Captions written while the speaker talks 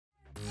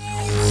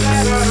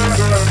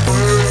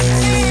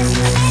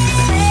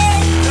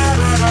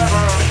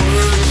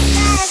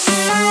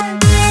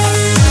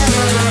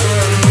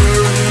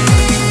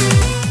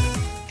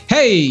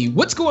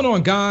what's going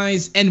on,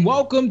 guys? And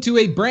welcome to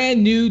a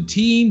brand new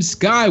Team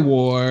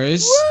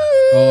SKYWARS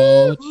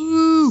called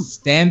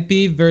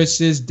Stampy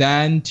versus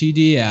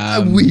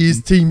DanTDM. We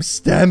is Team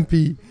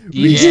Stampy.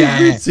 We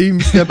is Team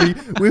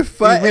Stampy. We're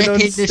fighting on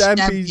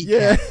Stampy's.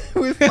 Yeah,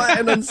 we're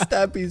fighting on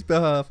Stampy's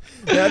behalf.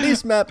 Now,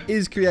 this map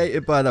is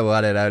created by the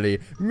one and only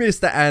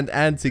Mr.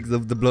 Antantixx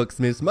of the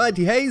Blocksmiths,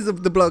 Mighty Haze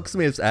of the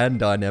Blocksmiths, and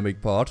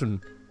Dynamic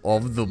Barton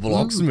of the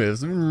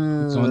Blocksmiths.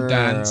 It's on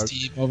Dan's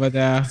team over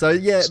there. So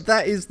yeah,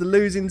 that is the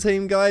losing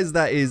team, guys.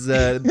 That is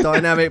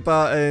Dynamic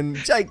Barton,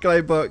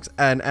 SKYWARS,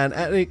 and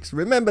Antantixx.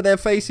 Remember their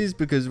faces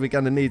because we're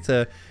gonna need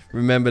to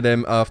remember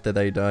them after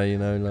they die. You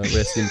know, like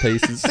rest in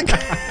pieces.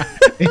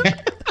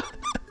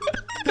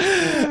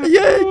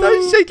 Yeah,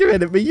 don't shake your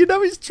head at me. You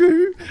know it's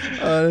true.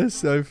 Oh, that's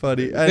so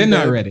funny. And, they're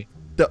not ready.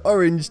 The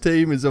orange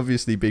team is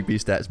obviously Big B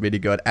Stats,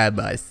 Minigod, and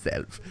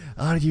myself.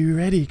 Are you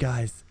ready,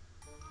 guys?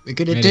 We're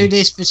gonna do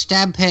this for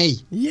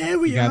Stampy. Yeah,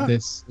 we got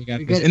this. We got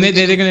this. And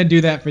they're gonna do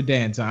that for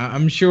Dan. So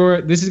I'm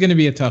sure this is gonna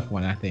be a tough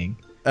one. I think.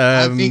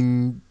 I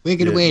think we're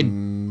gonna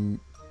win.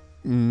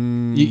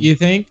 You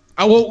think?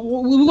 Oh,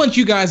 well, we want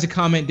you guys to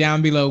comment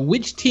down below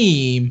which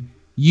team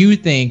you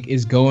think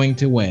is going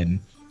to win.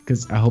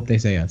 Because I hope they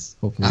say us.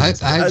 Hopefully, I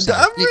hope so.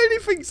 I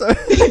really think so. I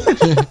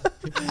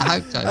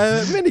hope so.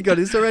 Minigod,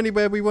 is there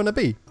anywhere we want to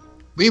be?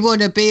 We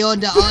want to be on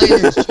the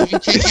island. Should we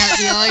check out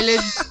the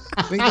island?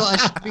 We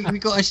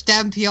got a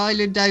Stampy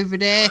Island over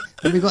there,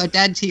 and we got a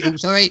DanTDM. Oh,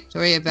 sorry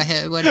if I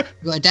hit one.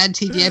 We got a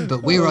DanTDM,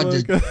 but we're on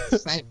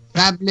the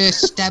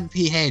fabulous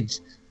Stampy head.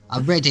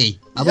 I'm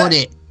ready. I'm on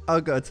it.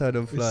 I've got to turn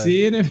on fly.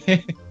 See you in a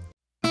minute.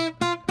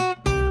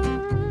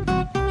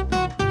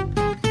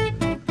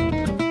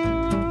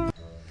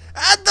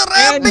 And the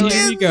round begins.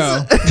 Here you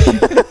go.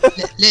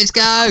 Let's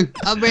go.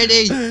 I'm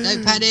ready.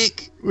 Don't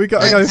panic. We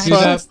gotta go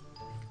fast.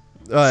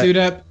 Right. Suit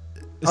up.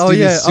 Oh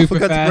yeah, I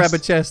forgot to grab a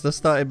chest. I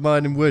started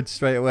mining wood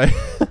straight away.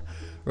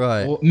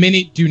 Right. Well,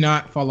 Mini, do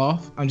not fall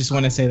off. I just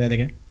want to say that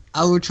again.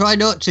 I will try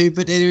not to,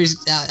 but there is.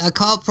 I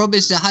can't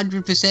promise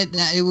 100%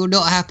 that it will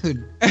not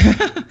happen.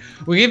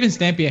 We're giving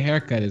Stampy a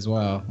haircut as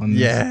well. On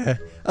this. Yeah,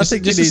 I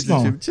think he needs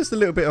just a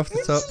little bit off the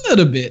top. Just a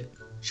little bit.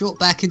 Short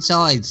back and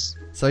sides.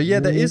 So yeah,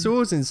 there is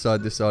ores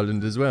inside this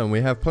island as well, and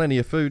we have plenty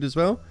of food as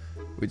well,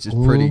 which is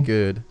pretty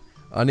good.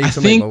 I need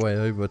to make my way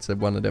over to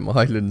one of them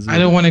islands. I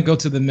don't want to go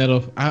to the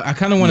middle. I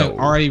kind of want to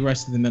already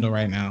rush to the middle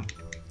right now.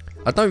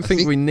 I don't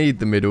think we need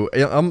the middle.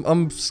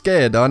 I'm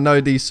scared. I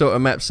know these sort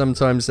of maps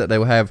sometimes that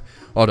they'll have,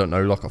 I don't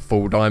know, like a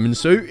full diamond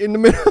suit in the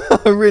middle.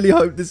 I really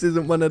hope this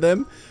isn't one of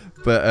them.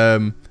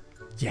 But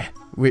yeah,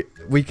 we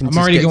can. I'm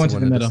already going to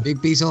the middle.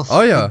 Big B's off.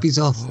 Oh yeah. Big B's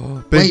off.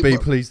 Big B,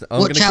 please.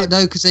 Watch out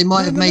though, because they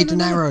might have made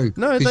an arrow.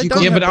 No, they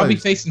don't. Yeah, but I'll be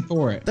facing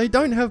for it. They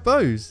don't have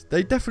bows.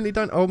 They definitely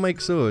don't. I'll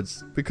make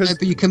swords because. No,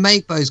 but you can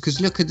make bows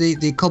because look at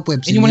the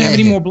cobwebs. And you want to have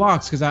any more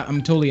blocks? Because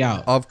I'm totally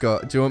out. I've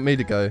got. Do you want me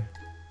to go?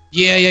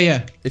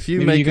 Yeah. If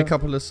you make a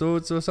couple of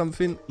swords or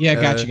something. Yeah,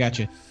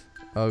 gotcha.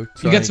 Oh,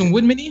 you got some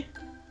wood, Mini?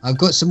 I've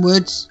got some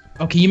woods.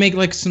 Oh, can you make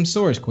like some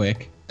swords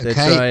quick? They're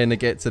trying to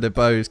get to the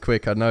bows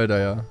quick. I know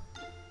they are.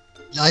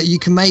 You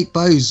can make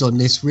bows on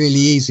this really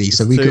easy.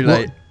 So we could.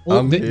 Late.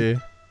 I'm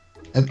here.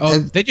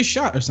 They just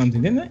shot or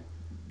something, didn't they?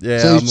 Yeah,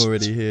 so I'm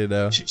already here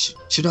now.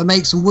 Should I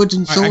make some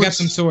wooden swords? I got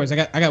some swords. I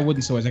got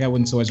wooden swords. I got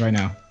wooden swords right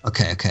now.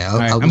 Okay.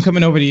 I'm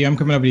coming over to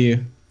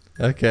you.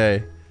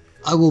 Okay.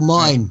 I will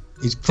mine.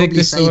 It's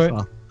probably safer.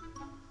 Sword.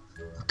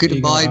 I could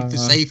have mined for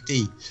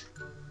safety.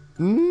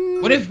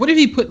 What if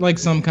he put like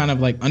some kind of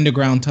like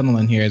underground tunnel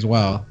in here as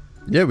well?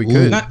 Yeah, we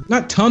could.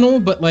 Not tunnel,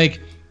 but like,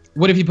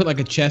 what if he put like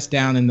a chest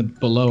down in the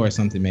below or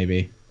something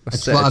maybe?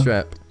 Set a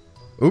trap.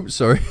 Oops,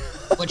 sorry.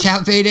 Watch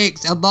out,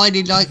 Phoenix. I'm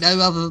mining like no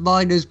other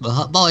miners, but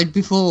I mined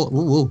before.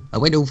 Ooh, I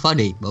went all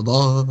funny.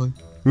 Bye-bye.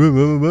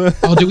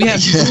 Oh, do we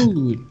have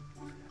food?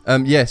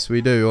 Yes,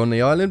 we do on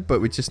the island,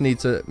 but we just need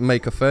to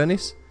make a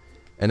furnace,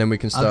 and then we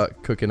can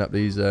start cooking up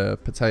these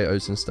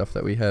potatoes and stuff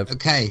that we have.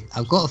 Okay,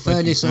 I've got a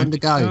furnace on the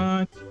go.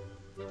 Alright,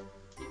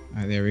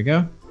 there we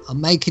go.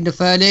 I'm making the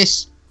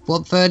furnace.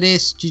 What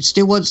furnace? Do you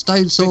still want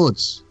stone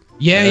swords?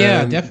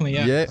 Yeah, definitely,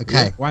 yeah.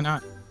 Okay. Yeah, why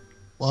not?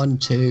 1,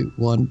 2,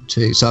 1,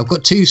 2. So I've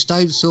got 2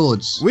 stone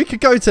swords. We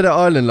could go to the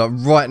island like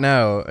right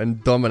now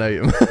and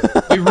dominate them.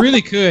 We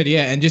really could,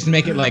 yeah, and just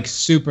make it like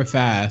super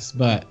fast,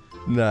 but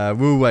nah,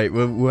 we'll wait.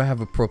 We'll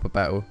have a proper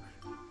battle.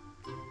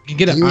 You can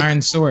get an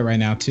iron sword right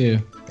now too.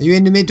 Are you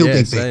in the middle, yeah,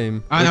 Big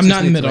same. I'm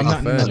not in the middle.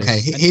 Okay,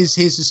 here's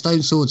the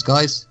stone swords,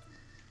 guys.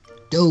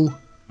 All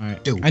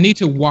right. I need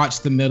to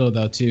watch the middle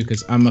though too,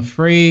 because I'm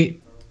afraid.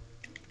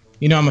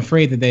 You know, I'm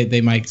afraid that they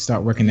might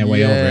start working their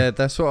way over. Yeah,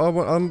 that's what I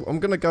want. I'm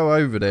gonna go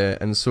over there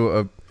and sort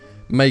of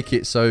make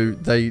it so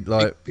they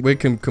like we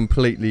can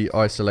completely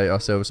isolate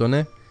ourselves on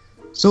there.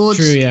 Swords.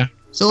 True, yeah.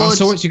 Swords. Oh,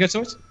 swords. You got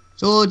swords?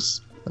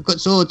 Swords. I've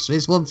got swords.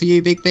 There's one for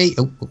you, Big B.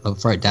 Oh, I'll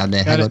throw it down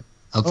there. Hang on.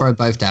 I'll throw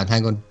both down.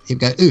 Hang on. Here we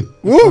go. Ooh.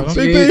 Woo,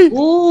 Big B.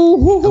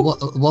 Ooh.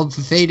 One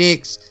for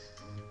Phoenix.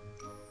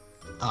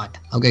 Alright,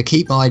 I'm gonna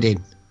keep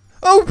mining.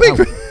 Oh, Big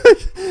B.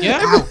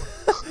 Yeah.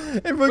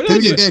 Everyone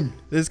good.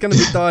 There's going to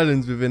be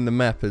islands within the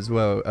map as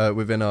well,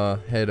 within our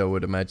head, I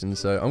would imagine.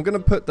 So I'm going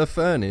to put the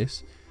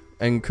furnace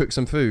and cook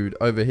some food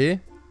over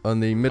here on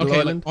the middle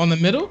island. On the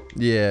middle?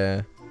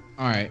 Yeah.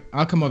 All right,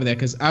 I'll come over there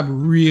because I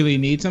really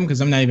need some because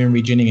I'm not even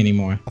regening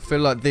anymore. I feel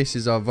like this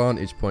is our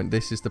vantage point.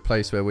 This is the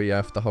place where we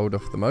have to hold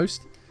off the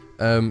most.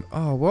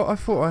 Oh, well, I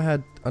thought I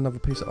had another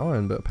piece of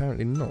iron, but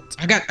apparently not.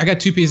 I got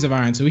 2 pieces of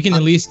iron, so we can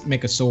at least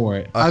make a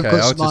sword. Okay,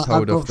 I'll just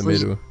hold off the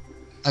middle.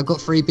 I've got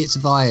 3 bits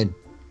of iron.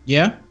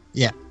 Yeah?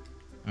 Yeah.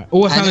 Right.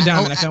 Oh, I found a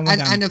diamond. I found one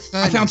diamond.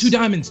 And I found 2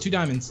 diamonds. 2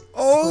 diamonds.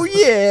 Oh,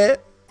 yeah.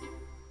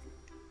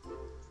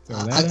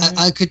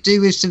 I could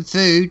do with some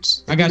food.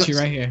 I got you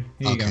right here.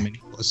 Here you go,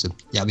 Minnie. Awesome.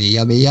 Yummy,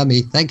 yummy,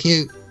 yummy. Thank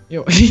you.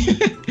 You're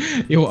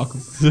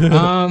welcome.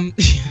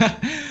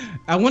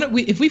 I want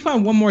to. If we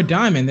find one more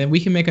diamond, then we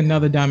can make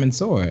another diamond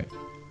sword.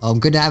 I'm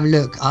gonna have a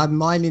look. I'm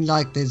mining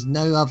like there's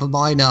no other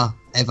miner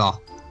ever.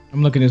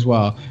 I'm looking as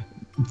well.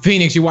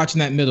 Phoenix, you're watching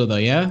that middle though,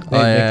 yeah?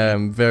 I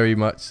am very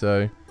much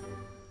so.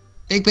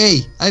 Big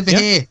B, over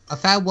here. I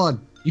found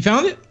one. You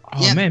found it?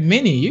 Oh man,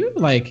 Minnie, you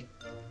like.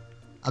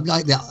 I'm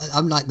like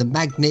the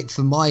magnet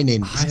for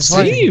mining. I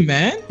see you,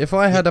 man. If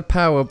I had a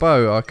power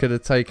bow, I could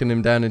have taken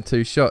him down in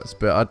 2 shots,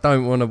 but I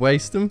don't want to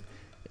waste them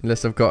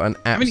unless I've got an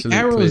absolute.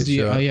 How many arrows do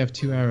you? shot. Oh, you have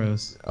 2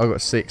 arrows. I've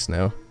got 6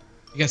 now.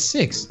 You got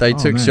 6. They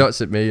took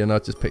shots at me, and I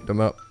just picked them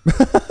up.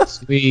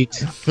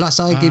 Sweet. Plus,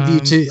 I give you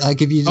 2. I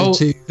give you the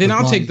 2. Then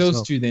I'll take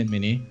those 2 then,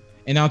 Minnie.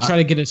 And I'll try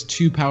to get us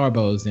 2 power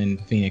bows in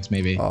Phoenix,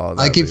 maybe. Oh,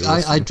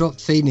 I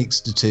dropped Phoenix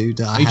the 2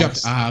 that I had.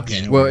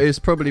 Okay. Well, it's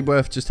probably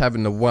worth just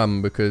having the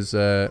 1 because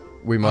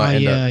we might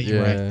end up.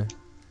 You're right.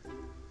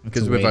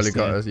 Because we've only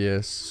got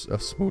a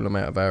small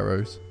amount of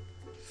arrows.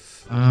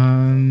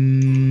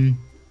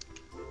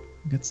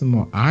 Got some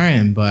more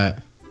iron, but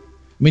I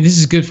mean, this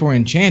is good for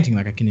enchanting.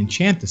 Like I can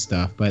enchant the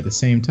stuff, but at the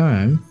same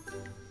time.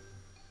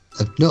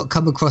 I've not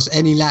come across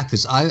any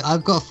lapis.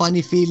 I've got a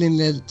funny feeling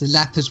that the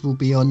lapis will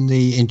be on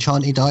the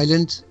enchanted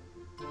island.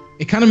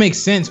 It kind of makes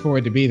sense for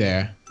it to be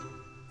there.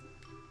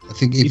 I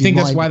think. You think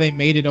that's why they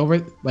made it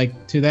over,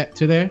 like to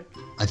there?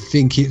 I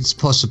think it's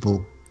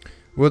possible.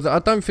 Well, I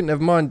don't think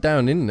they've mined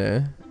down in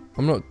there.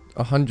 I'm not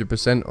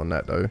 100% on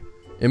that though.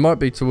 It might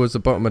be towards the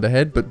bottom of the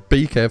head, but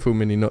be careful,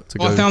 Minnie, not to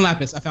go. I found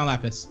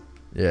lapis.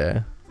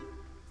 Yeah.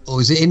 Oh,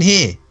 is it in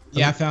here?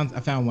 Yeah, I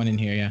found one in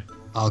here. Yeah.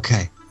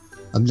 Okay.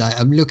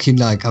 I'm looking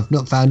like I've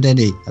not found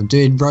any. I'm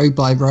doing road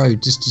by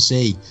road just to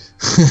see.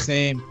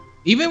 Same.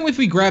 Even if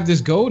we grab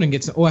this gold and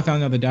get some, I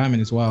found another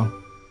diamond as well.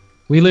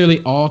 We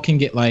literally all can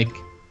get like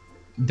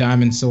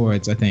diamond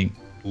swords, I think.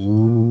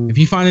 Ooh. If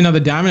you find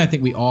another diamond, I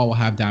think we all will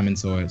have diamond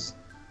swords.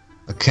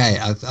 Okay,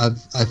 I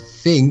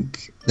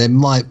think there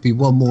might be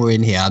one more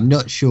in here. I'm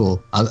not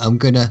sure. I'm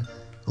gonna.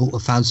 Oh, I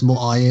found some more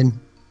iron.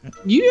 I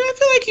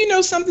feel like you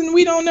know something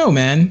we don't know,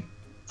 man.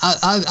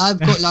 I've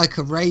got like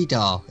a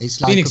radar. It's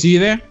like Phoenix, are you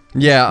there?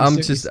 Yeah,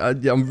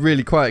 I'm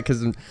really quiet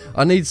because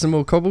I need some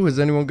more cobble. Has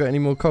anyone got any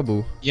more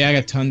cobble? Yeah, I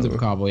got tons of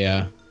cobble.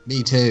 Yeah.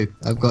 Me too.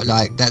 I've got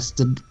like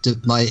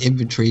my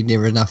inventory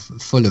near enough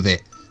full of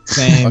it.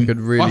 Same. I could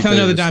really. I found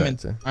another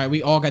diamond. All right,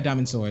 we all got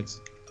diamond swords.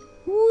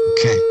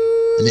 Okay.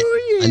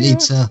 I need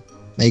to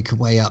make a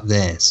way up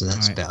there, so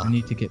that's better. I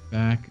need to get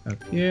back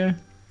up here.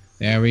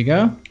 There we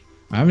go.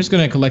 I'm just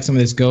gonna collect some of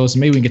this gold, so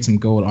maybe we can get some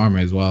gold armor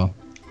as well.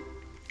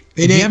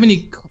 Do you have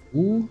any?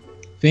 Ooh,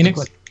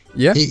 Phoenix?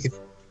 Yeah.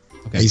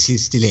 Okay.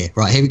 He's still here.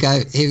 Right, here we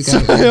go.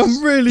 Sorry,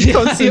 I'm really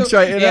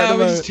concentrating. Yeah, I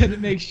was just trying to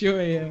make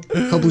sure. Yeah.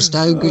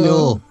 Cobblestone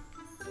galore.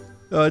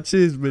 Oh,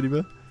 cheers,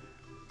 Minnie.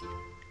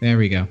 There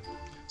we go.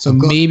 So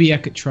maybe I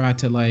could try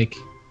to like.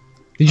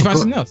 Did you find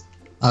something else?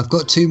 I've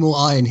got 2 more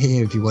iron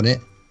here if you want it.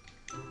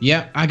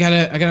 Yeah, I'm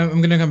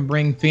gonna come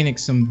bring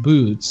Phoenix some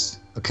boots.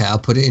 Okay, I'll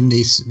put it in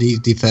the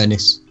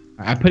furnace.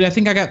 I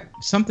think I got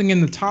something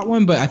in the top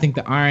one, but I think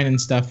the iron and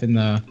stuff in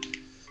the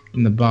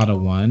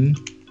bottom one.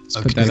 Let's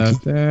put that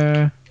out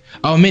there.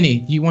 Oh,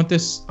 Minnie, you want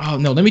this? Oh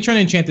no, let me try to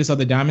enchant this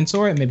other diamond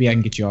sword, and maybe I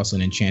can get you also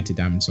an enchanted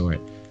diamond sword.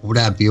 Oh,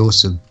 that'd be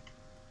awesome.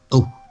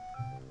 Oh,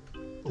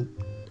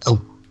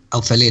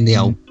 fell in the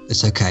hole.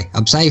 It's okay.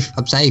 I'm safe.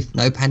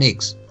 No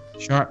panics.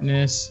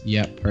 Sharpness.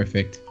 Yep,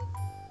 perfect.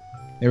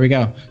 There we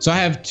go. So I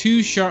have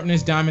 2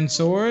 sharpness diamond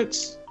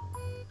swords.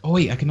 Oh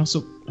wait, I can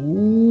also.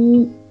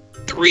 Ooh.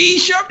 3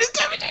 sharpness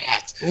diamond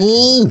swords.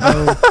 Ooh.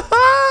 All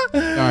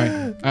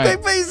right.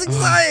 Big B's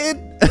excited.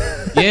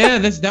 Yeah,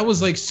 that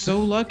was like so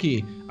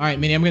lucky. All right,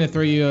 Minnie, I'm gonna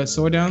throw you a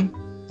sword down.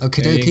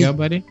 Okay, there you go,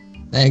 buddy.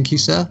 Thank you,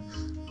 sir.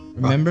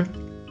 Remember?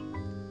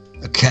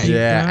 Okay.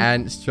 Yeah,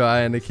 Ant's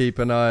trying to keep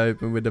an eye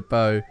open with a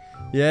bow.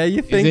 Yeah,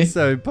 you think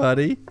so,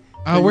 buddy?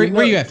 Oh, where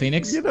are you at,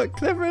 Phoenix? You're not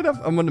clever enough.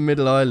 I'm on the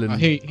middle island. Oh,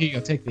 here you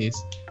go. Take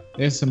these.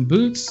 There's some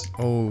boots.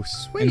 Oh,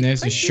 sweet. And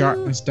there's a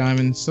sharpness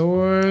diamond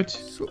sword.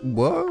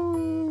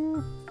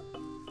 Whoa.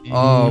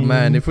 Oh,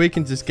 man. If we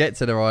can just get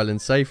to their island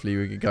safely,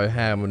 we could go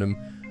ham on them.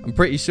 I'm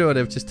pretty sure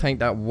they've just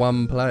tanked out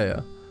 1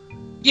 player.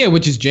 Yeah,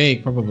 which is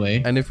Jake,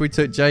 probably. And if we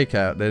took Jake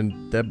out,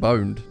 then they're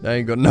boned. They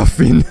ain't got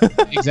nothing.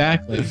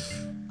 Exactly.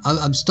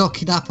 I'm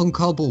stocking up on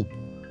cobble.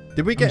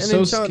 Did we get an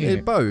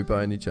enchanted bow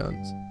by any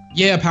chance?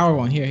 Yeah, power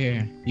one.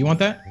 Here. You want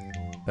that?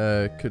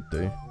 Could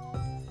do.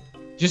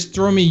 Just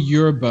throw me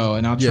your bow,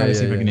 and I'll try to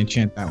see if I yeah. can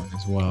enchant that one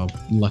as well.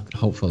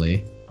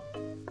 Hopefully.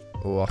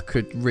 Or I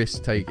could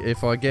risk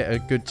if I get a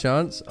good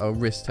chance, I'll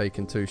risk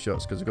taking 2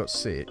 shots because I've got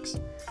 6.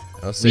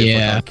 I'll see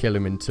if I can kill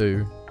him in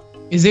 2.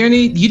 Is there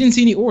any? You didn't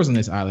see any ores on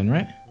this island,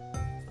 right?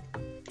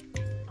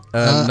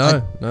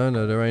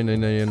 No, there ain't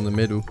any in the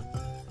middle.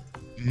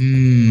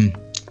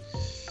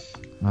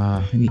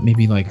 I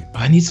need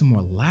I need some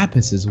more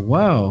lapis as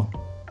well.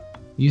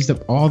 Used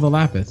up all the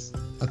lapis.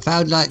 I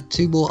found like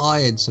 2 more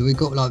iron, so we've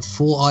got like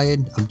 4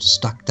 iron. I'm just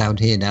stuck down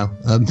here now.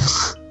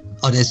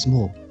 Oh, there's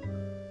more.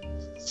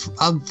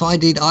 I'm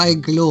finding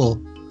iron galore.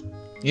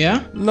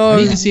 Yeah? No I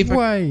need to see if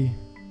way.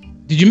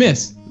 Did you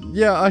miss?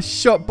 Yeah, I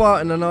shot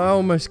Barton and I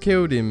almost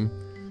killed him.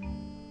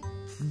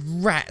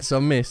 Rats, I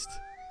missed.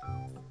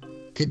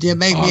 Could you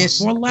make me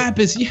more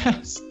lapis?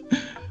 Yes.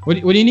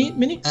 What do you need,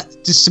 Minnie?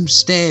 just some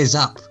stairs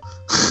up.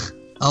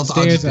 I'll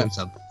just build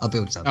some. I'll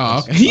build some. Oh,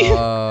 okay.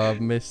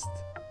 I've missed.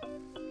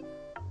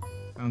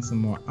 Found some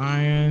more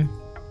iron.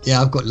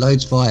 Yeah, I've got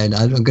loads of iron.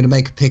 I'm going to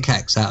make a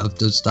pickaxe out of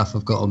the stuff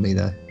I've got on me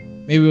though.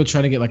 Maybe we'll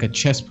try to get like a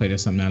chest plate or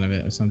something out of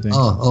it or something.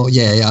 Oh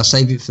yeah, I'll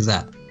save it for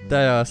that.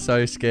 They are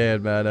so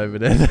scared, man, over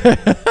there.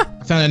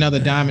 I found another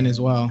diamond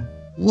as well.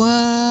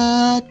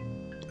 What?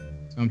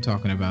 That's what I'm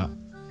talking about.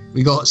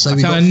 We got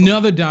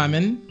another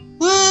diamond.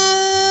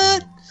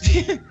 What?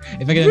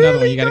 If I get another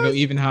one, you gotta go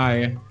even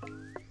higher.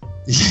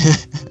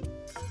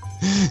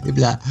 You'll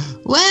be like,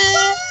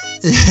 what?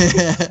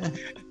 Okay.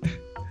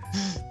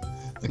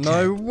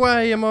 No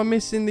way am I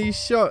missing these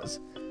shots.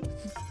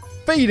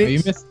 Phoenix. Oh,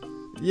 you missed.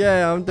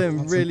 Yeah, I'm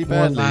doing really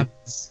badly.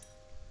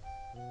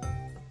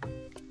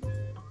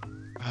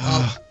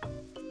 Oh,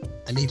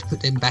 I need to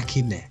put them back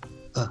in there.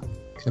 Can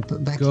I put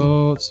them back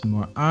in? Some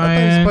more iron. I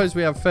don't suppose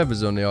we have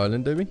feathers on the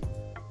island, do we?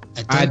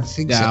 I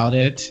think doubt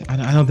it.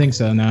 I don't think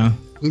so. No.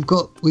 We've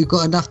got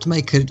enough to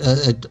make an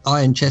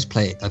iron chest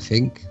plate, I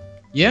think.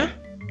 Yeah.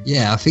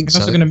 Yeah, I think so.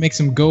 I'm also gonna make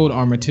some gold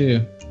armor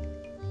too.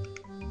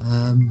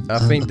 I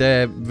think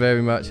they're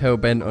very much hell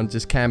bent on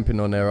just camping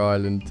on their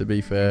island. To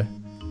be fair.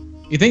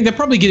 You think they'll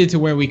probably get it to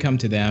where we come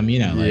to them? You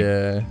know. Like,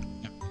 yeah.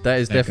 That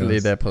is definitely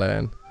their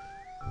plan.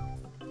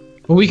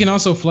 But we can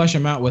also flush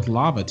them out with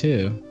lava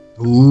too.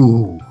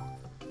 Ooh.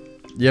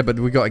 Yeah, but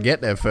we got to get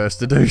there first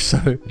to do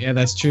so. Yeah,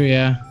 that's true.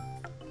 Yeah.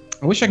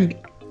 I wish I can.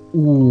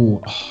 Ooh.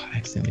 Oh, I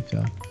accidentally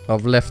fell.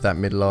 I've left that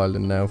middle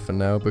island now for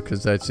now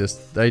because they're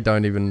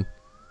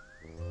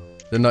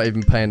not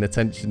even paying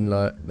attention.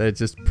 Like they're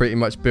just pretty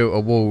much built a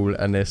wall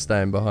and they're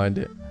staying behind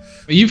it.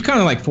 But you've kind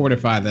of like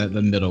fortified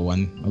the middle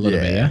one a little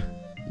bit, yeah.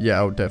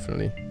 Yeah, oh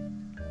definitely.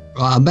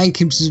 Right, I'm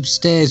making some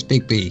stairs,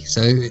 Big B.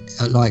 So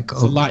like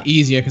it's a lot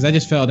easier because I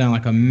just fell down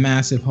like a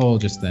massive hole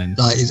just then.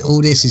 Like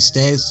all this is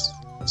stairs.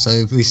 So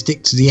if we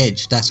stick to the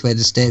edge, that's where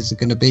the stairs are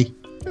going to be.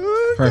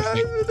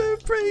 Perfect. They're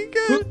pretty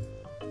good.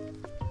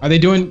 Are they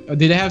doing? Did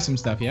they have some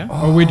stuff? Yeah.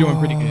 Or we're doing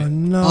pretty good.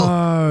 No.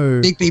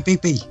 Oh, Big B.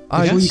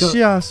 I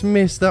just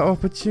missed that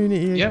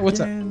opportunity. Yeah. What's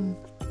again.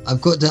 that?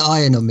 I've got the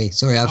iron on me.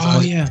 Sorry.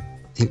 Yeah.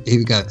 Here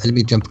we go. Let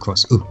me jump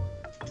across. Ooh.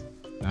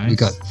 Nice. We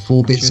got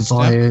 4 bits of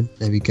iron.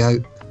 There we go.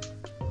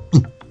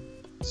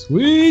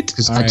 Sweet.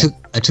 Because I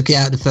took it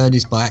out of the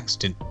furnace by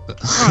accident. But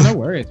oh, no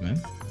worries,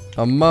 man.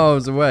 I'm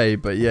miles away,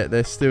 but yet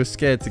they're still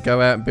scared to go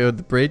out and build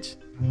the bridge.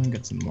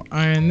 Got some more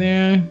iron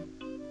there.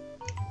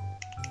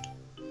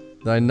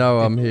 They know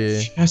I'm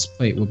here. Chest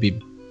plate would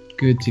be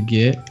good to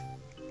get.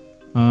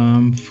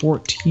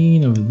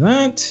 14 of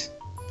that.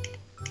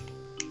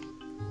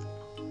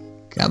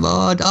 Come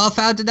on! Oh, I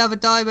found another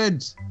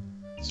diamond.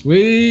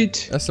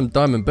 Sweet. That's some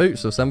diamond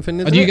boots or something,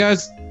 isn't it? Do you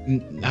guys?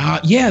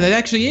 Yeah, that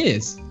actually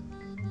is.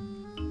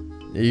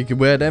 You can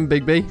wear them,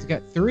 Big B. It's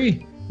got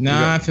 3.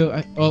 Nah, I feel.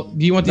 Oh,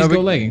 do you want these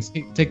gold leggings?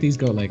 Take these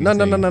gold leggings.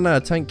 No.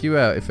 Tank you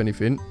out if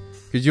anything,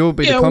 because you'll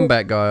be the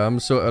combat guy. I'm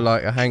sort of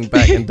like a hang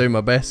back and do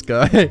my best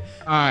guy.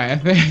 All right,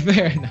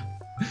 fair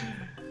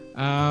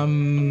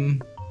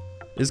enough.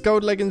 Is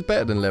gold leggings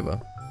better than leather?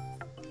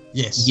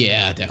 Yes.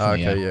 Yeah,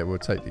 definitely. Okay, yeah, we'll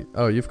take these.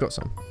 Oh, you've got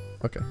some.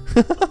 Okay.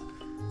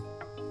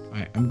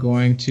 Alright, I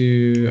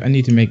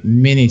need to make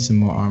Minnie some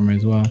more armor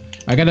as well.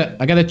 I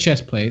got a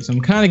chest plate, so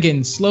I'm kind of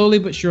getting slowly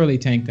but surely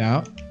tanked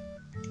out.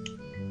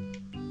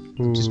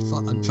 I'm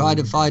trying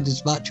to find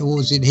as much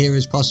ores in here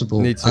as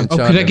possible. Could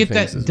I get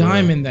that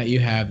diamond that you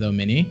have though,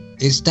 Minnie?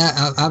 It's that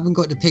I haven't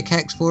got the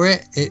pickaxe for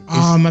it.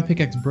 My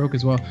pickaxe broke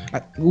as well.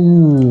 I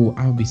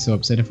would be so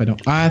upset if I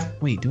don't.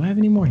 Wait, do I have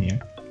any more here?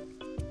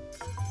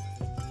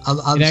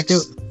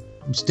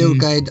 I'm still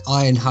going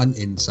iron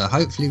hunting, so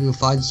hopefully we'll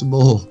find some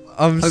more.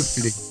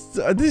 Hopefully.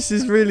 This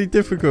is really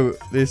difficult,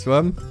 this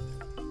one.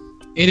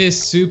 It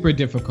is super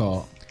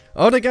difficult.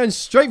 Oh, they're going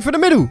straight for the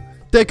middle.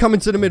 They're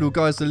coming to the middle,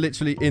 guys. They're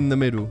literally in the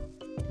middle.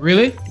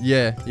 Really?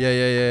 Yeah.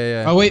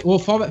 Oh, wait, we'll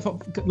fall back.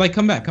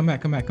 Come back.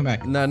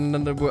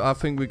 No. I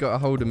think we got to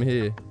hold them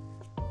here.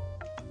 All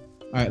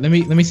right, let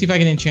me see if I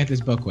can enchant this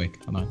bow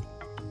quick. Hold on.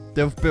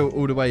 They've built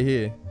all the way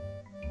here.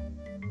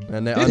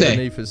 And they're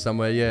underneath us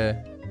somewhere,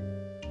 yeah.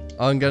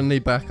 I'm going to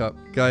need backup.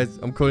 Guys,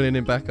 I'm calling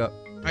in backup.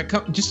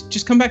 Alright,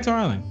 just come back to our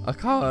island. I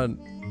can't.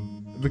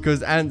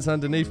 Because Ant's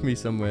underneath me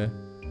somewhere.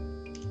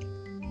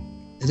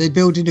 Are they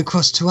building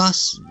across to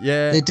us?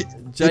 Yeah.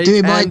 Jake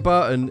and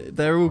Barton,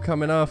 they're all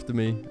coming after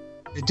me.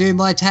 They're doing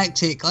my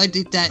tactic. I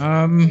did that.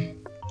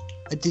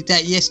 I did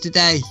that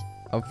yesterday.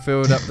 I've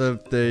filled up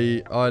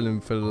the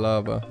island full of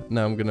lava.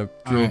 Now I'm gonna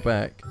drill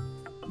back,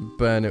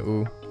 burn it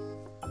all.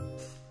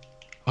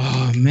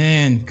 Oh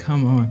man,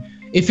 come on.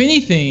 If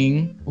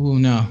anything, oh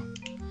no,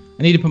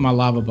 I need to put my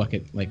lava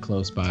bucket like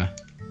close by.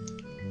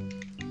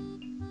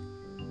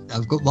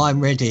 I've got mine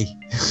ready.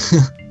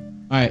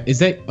 Alright, is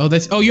that?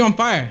 Oh, you're on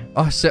fire.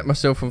 I set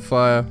myself on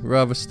fire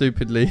rather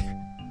stupidly.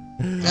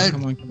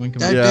 Come on.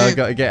 Yeah, I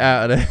gotta get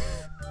out of there.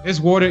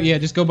 There's water. Yeah,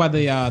 just go by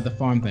the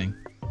farm thing.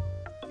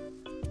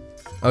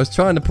 I was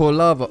trying to pour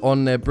lava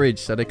on their bridge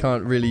so they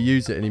can't really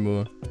use it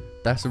anymore.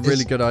 That's a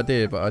really good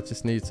idea, but I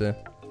just need to.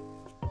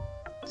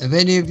 Have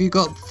any of you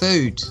got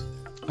food?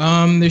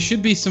 There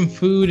should be some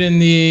food in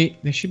the.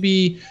 There should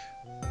be.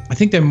 I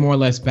think they're more or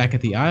less back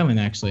at the island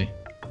actually.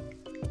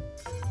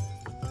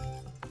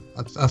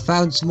 I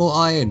found some more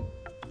iron.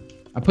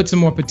 I put some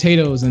more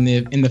potatoes in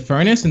the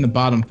furnace, in the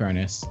bottom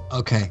furnace.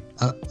 Okay,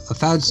 I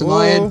found some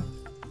iron.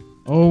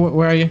 Oh,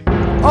 where are you?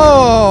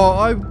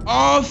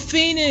 Oh,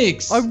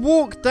 Phoenix! I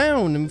walked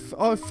down and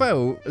I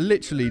fell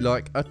literally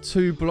like a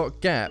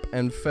 2-block gap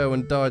and fell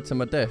and died to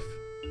my death.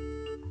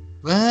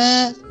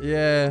 What?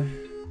 Yeah.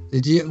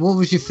 What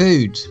was your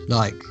food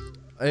like?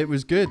 It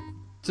was good.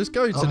 Just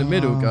go to the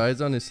middle, guys.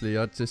 Honestly,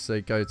 I'd just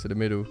say go to the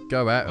middle.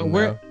 Go at them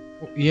now.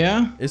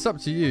 Yeah? It's up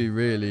to you,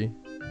 really.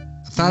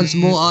 I found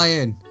some more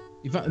iron.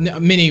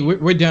 Minnie,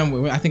 we're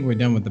done. I think we're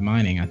done with the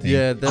mining. I think.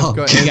 Yeah, they've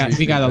got everything,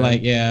 we gotta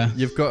like, yeah.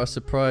 You've got to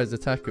surprise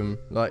attack them.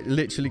 Like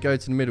literally go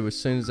to the middle as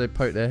soon as they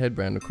poke their head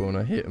round the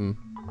corner. Hit them.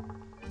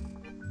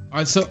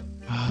 Alright, so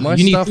my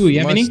you stuff, need food,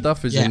 yeah, my Minnie?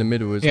 stuff is in the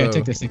middle as well. Yeah,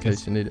 take this. In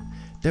case you need it.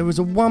 There was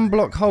a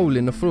 1-block hole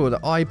in the floor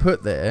that I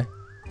put there,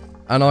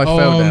 and I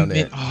fell down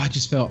there. I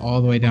just fell all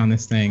the way down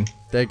this thing.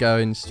 They're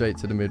going straight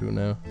to the middle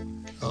now.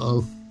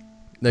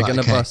 They're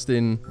gonna bust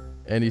in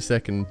any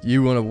second.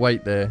 You want to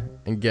wait there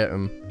and get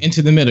them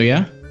into the middle,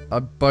 yeah. I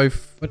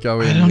both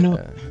go in. I don't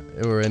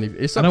know. Or any.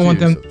 It's I don't want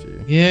them.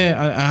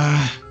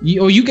 Yeah.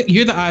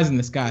 You're the eyes in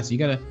the sky, so you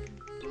gotta.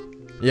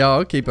 Yeah,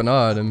 I'll keep an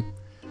eye on them.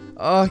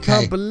 Oh, I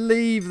can't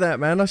believe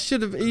that, man. I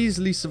should have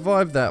easily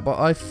survived that, but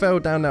I fell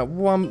down that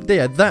one.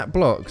 Yeah, that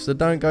block. So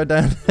don't go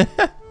down.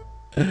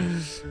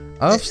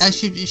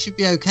 It should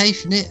be okay,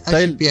 shouldn't it?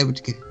 I should be able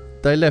to get.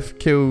 They left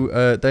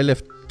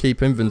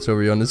keep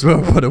inventory on as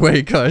well, by the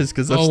way, guys,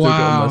 because I've still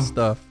got all my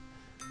stuff.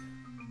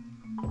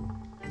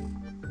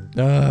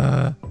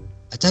 I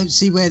don't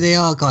see where they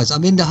are, guys.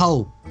 I'm in the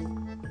hole.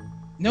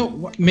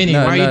 No, Minnie,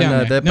 why are you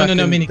down there?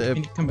 No, Minnie,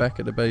 come back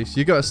at the base.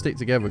 You got to stick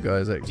together,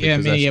 guys. Actually. Yeah,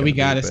 Minnie, we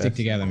gotta stick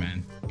together,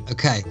 man.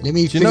 Okay, let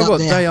me. Do you know what?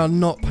 They are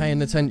not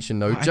paying attention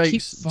though.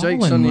 Jake's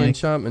on the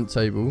enchantment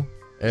table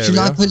area. Should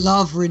I put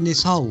lava in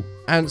this hole?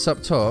 Ant's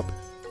up top,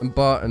 and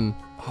Barton.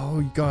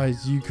 Oh,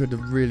 guys, you could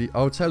have really.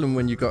 I'll tell them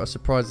when you got a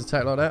surprise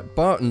attack like that.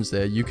 Barton's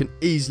there. You can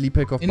easily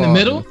pick off. In the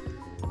middle.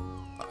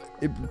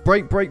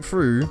 Break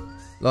through.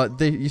 Like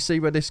you see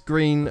where this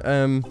green,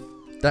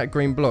 that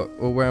green block,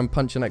 or where I'm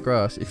punching that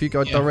grass. If you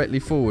go directly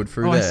forward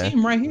through there. I see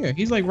him right here.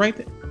 He's like right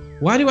there.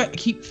 Why do I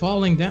keep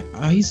falling down?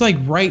 He's like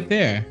right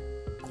there.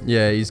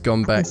 Yeah, he's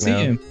gone back now. See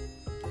him.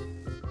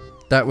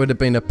 That would have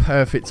been a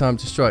perfect time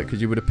to strike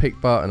because you would have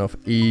picked Barton off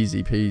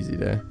easy peasy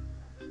there.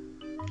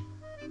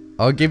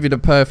 I'll give you the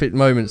perfect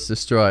moments to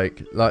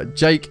strike. Like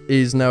Jake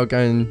is now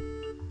going.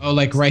 Oh,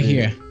 like right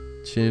here.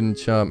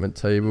 Enchantment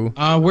table.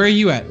 Where are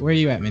you at? Where are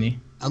you at, Minnie?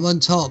 I'm on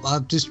top.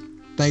 I've just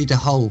made a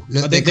hole.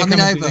 Look, they're coming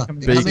over.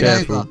 Be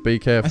careful. Be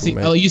careful, I see.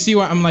 man. Oh, you see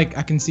where I'm like?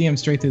 I can see him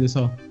straight through this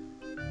hole.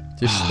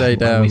 Just stay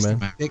down,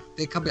 man.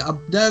 They're coming.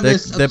 I'm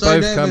nervous. They're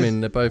both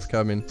coming. They're both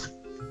coming.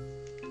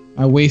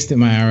 I wasted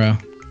my arrow.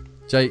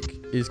 Jake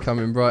is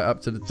coming right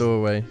up to the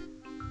doorway.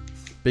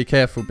 Be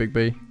careful, Big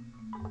B.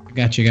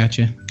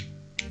 Gotcha.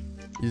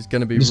 He's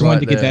gonna be. Just wanted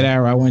to get that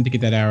arrow. I wanted to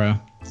get that arrow.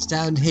 It's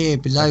down here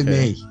below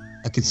me.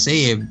 I can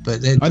see him,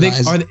 but then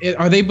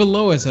are they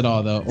below us at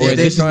all though? Or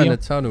they're trying to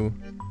tunnel.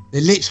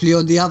 They're literally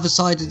on the other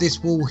side of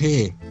this wall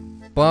here.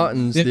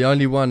 Barton's the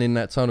only one in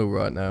that tunnel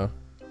right now.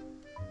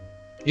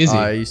 Is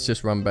he? He's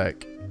just run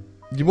back.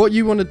 What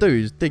you want to do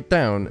is dig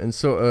down and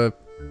sort of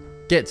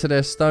get to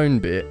their stone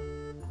bit.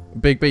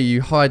 Big B,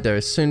 you hide there.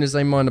 As soon as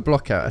they mine a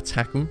block out,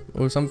 attack them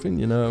or something.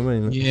 You know what I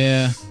mean?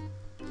 Yeah.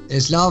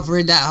 There's lava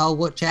in that hole.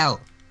 Watch out.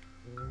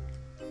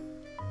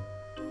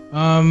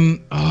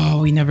 Oh,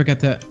 we never got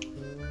that.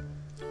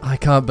 I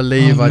can't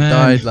believe I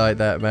died like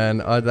that, man.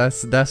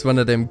 That's one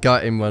of them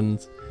gutting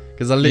ones.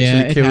 Because I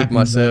literally killed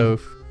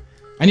myself.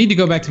 I need to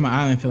go back to my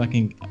island. Feel like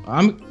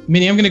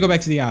Minnie, I'm gonna go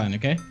back to the island.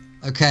 Okay.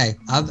 Okay.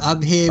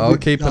 I'm here. I'll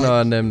keep an eye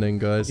on them then,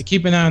 guys. You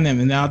keep an eye on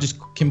them, and then I'll just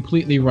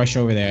completely rush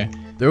over there.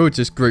 They're all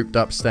just grouped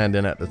up,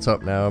 standing at the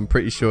top now. I'm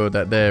pretty sure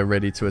that they're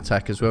ready to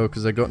attack as well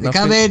because they got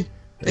nothing.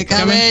 They're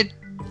coming.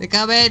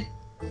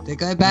 They're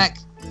going back.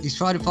 He's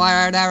trying to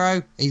fire an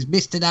arrow. He's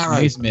missed an arrow.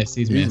 He's missed.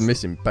 He's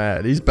missing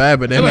bad. He's bad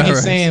with them arrows.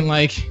 He's saying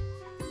like,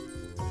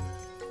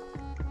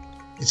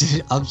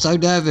 I'm so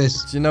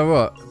nervous. Do you know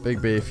what,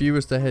 Big B? If you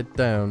was to head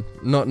down,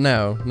 not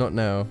now.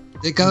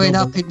 They're going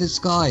up in the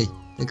sky.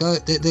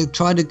 They're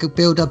trying to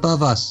build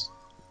above us.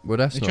 Well,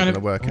 that's not going to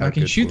work out. I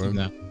can good shoot for them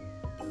him.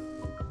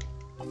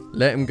 now.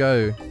 Let him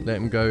go. Let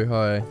him go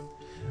high.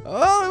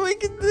 Oh, we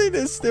can do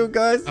this still,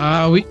 guys.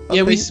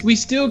 We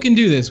still can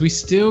do this. We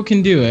still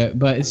can do it,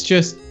 but it's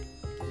just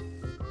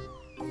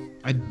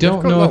I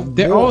don't know if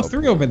they're all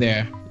three over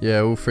there.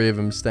 Yeah, all three of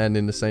them stand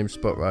in the same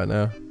spot right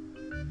now.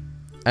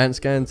 Ants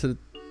going to the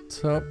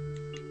top.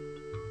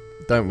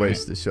 Don't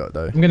waste the shot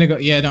though. I'm gonna go.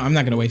 Yeah, no, I'm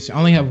not gonna waste it. I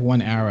only have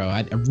one arrow.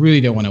 I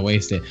really don't want to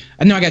waste it.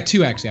 No, I got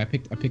two actually. I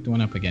picked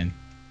one up again.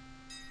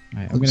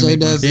 Right, I'm so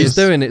nervous. He's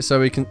doing it so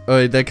we can.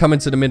 Oh, they're coming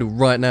to the middle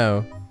right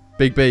now.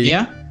 Big B.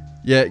 Yeah.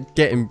 Yeah,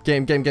 get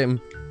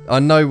him. I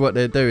know what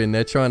they're doing.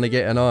 They're trying to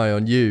get an eye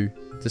on you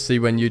to see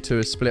when you two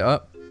are split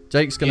up.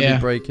 Jake's gonna be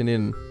breaking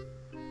in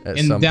at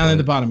some point. Down at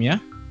the bottom, yeah.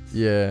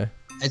 Yeah.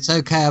 It's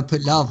okay. I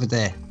put lava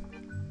there.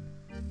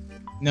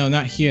 No,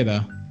 not here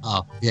though.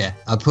 Oh yeah,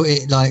 I put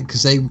it like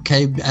because they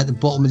came at the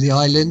bottom of the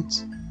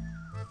island.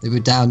 They were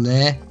down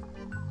there.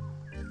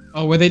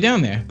 Oh, were they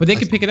down there? But they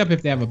could pick it up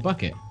if they have a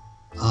bucket.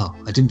 Oh,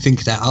 I didn't think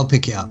of that. I'll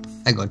pick it up.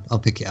 Hang on, I'll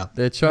pick it up.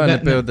 They're trying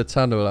to build the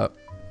tunnel up.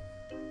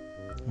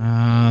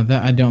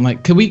 That I don't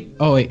like. Could we?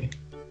 Oh wait.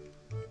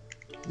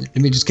 Let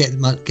me just get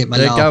my They're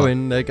lava.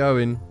 They're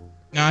going.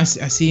 No, I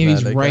see him.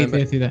 He's right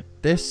there through that.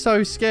 They're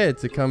so scared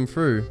to come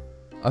through.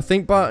 I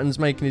think Barton's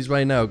making his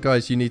way now.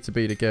 Guys, you need to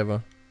be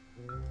together.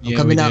 I'm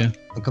coming up.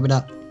 I'm coming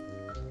up.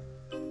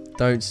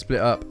 Don't split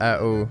up at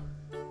all.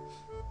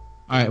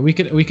 All right, we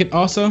could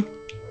also.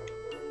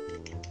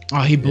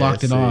 Oh, he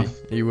blocked it off.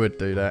 He would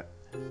do that.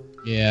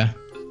 Yeah.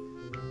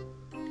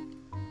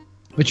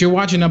 But you're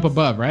watching up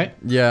above, right?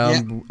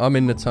 Yeah, I'm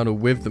in the tunnel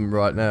with them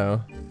right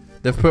now.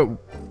 They've put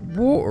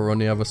water on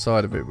the other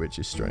side of it, which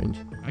is strange.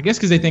 I guess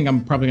because they think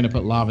I'm probably gonna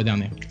put lava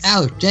down there.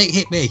 Ow! Jake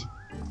hit me.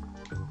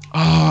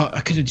 Oh,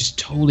 I could have just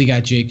totally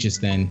got Jake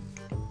just then.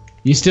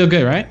 You still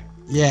good, right?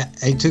 Yeah,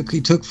 he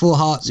took 4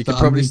 hearts. You could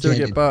probably still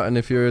get Barton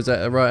if you was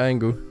at a right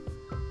angle.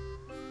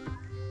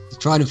 He's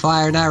trying to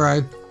fire an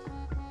arrow.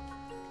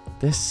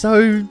 They're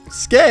so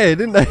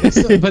scared, aren't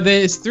they? But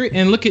there's 3,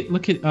 and look at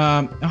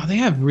oh, they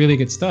have really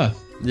good stuff.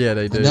 Yeah,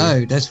 they do.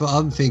 No, that's what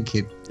I'm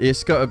thinking.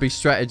 It's got to be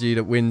strategy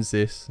that wins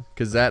this,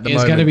 because at the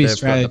moment gotta be they've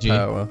strategy.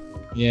 got the power.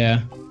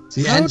 Yeah.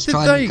 See, how did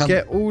they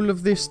get all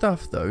of this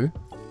stuff though?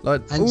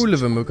 Like all of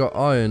them have got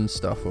iron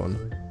stuff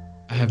on.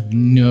 I have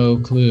no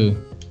clue.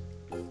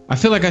 I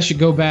feel like I should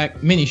go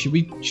back. Minnie, should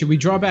we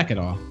draw back at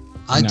all?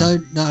 I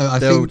don't know.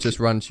 They'll just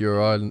run to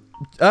your island.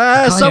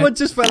 Someone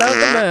just fell out the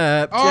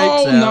map.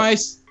 Oh,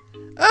 nice.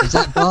 Is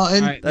that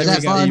Barton? Right, is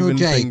that Barton or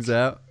Jake? Things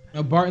out.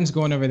 No, Barton's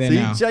going over there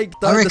now. Jake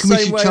done the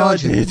same way I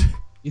did.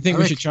 You think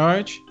we should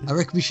charge? I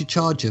reckon we should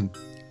charge him.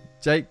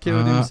 Jake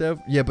killed himself.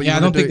 Yeah, but you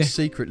want to do it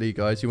secretly,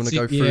 guys. You want to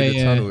go through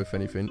the tunnel, if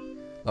anything.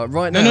 Like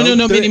right now.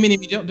 No, Minnie,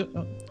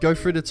 don't. Go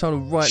through the tunnel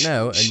right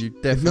now, and you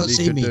definitely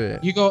could do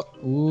it. You go.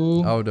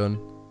 Ooh. Hold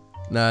on.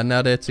 Nah,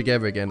 now they're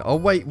together again. Oh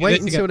wait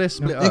until they're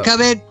split up.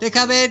 They're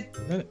coming.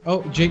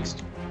 Oh, Jake's.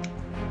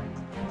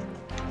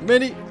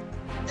 Minnie.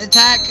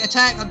 Attack!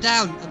 I'm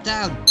down.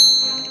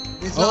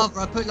 There's lava.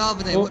 I put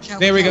lava there. Watch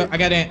out. There we go. I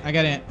got Ant.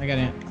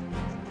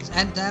 Is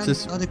Ant down?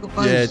 Just, oh, they've got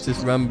bows. Yeah,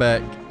 just run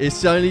back.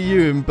 It's only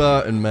you and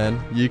Barton,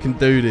 man. You can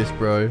do this,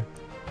 bro.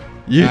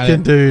 You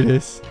can do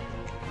this.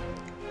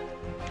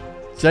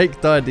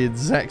 Jake died the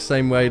exact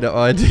same way that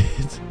I did.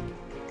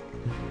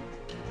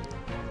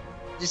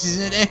 This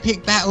is an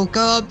epic battle.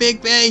 Go on,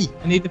 Big B.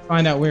 I need to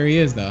find out where he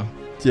is, though.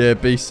 Yeah,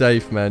 be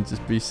safe, man.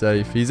 Just be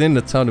safe. He's in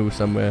the tunnel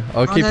somewhere.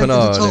 I'll keep an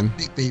eye on him.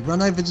 Big B,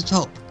 run over the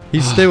top.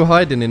 He's still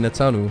hiding in the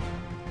tunnel.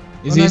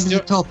 Is he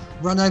still?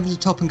 Run over the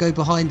top and go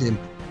behind him.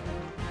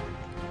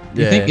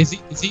 Yeah. Is he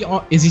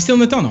still in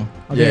the tunnel?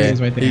 Oh, yeah, there he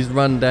is right there. He's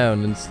run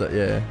down and stuff.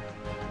 Yeah.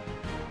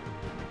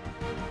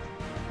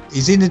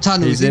 He's in the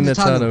tunnel. He's in the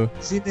tunnel.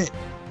 He's in it.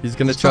 He's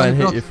gonna try and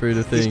hit you through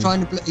the thing.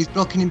 He's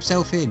blocking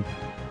himself in.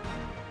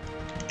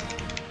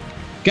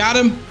 Got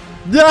him.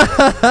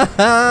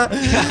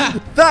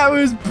 That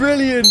was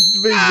brilliant,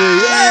 Big B.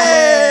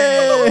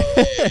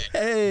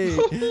 Hey!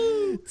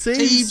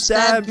 Team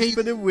Stampy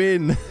for the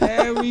win.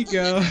 There we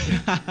go.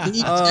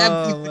 Team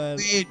Stampy for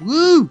the win.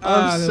 Woo!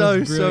 I'm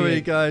so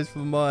sorry, guys, for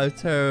my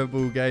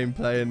terrible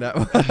gameplay in that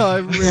one. I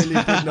really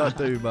did not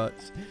do much.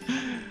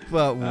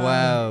 But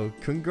wow,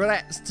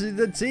 congrats to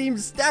the Team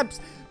Stamps,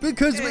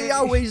 because we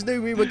always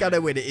knew we were going to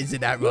win it.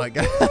 Isn't that right,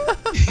 guys?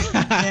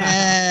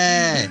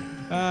 Yeah.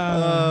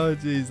 Oh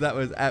jeez, that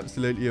was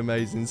absolutely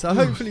amazing. So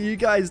hopefully you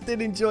guys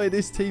did enjoy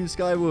this Team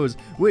SKYWARS,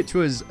 which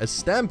was a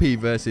Stampy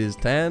versus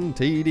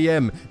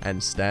DanTDM, and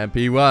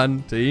Stampy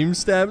won, Team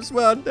Stamps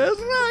won, that's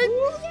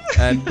right.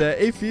 And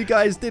if you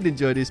guys did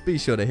enjoy this, be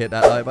sure to hit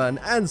that like button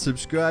and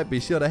subscribe. Be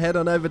sure to head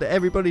on over to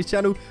everybody's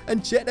channel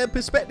and check their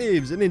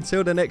perspectives. And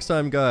until the next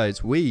time,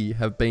 guys, we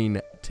have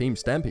been Team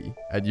Stampy,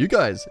 and you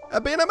guys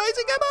have been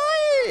amazing.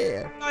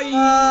 Goodbye.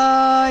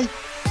 Bye.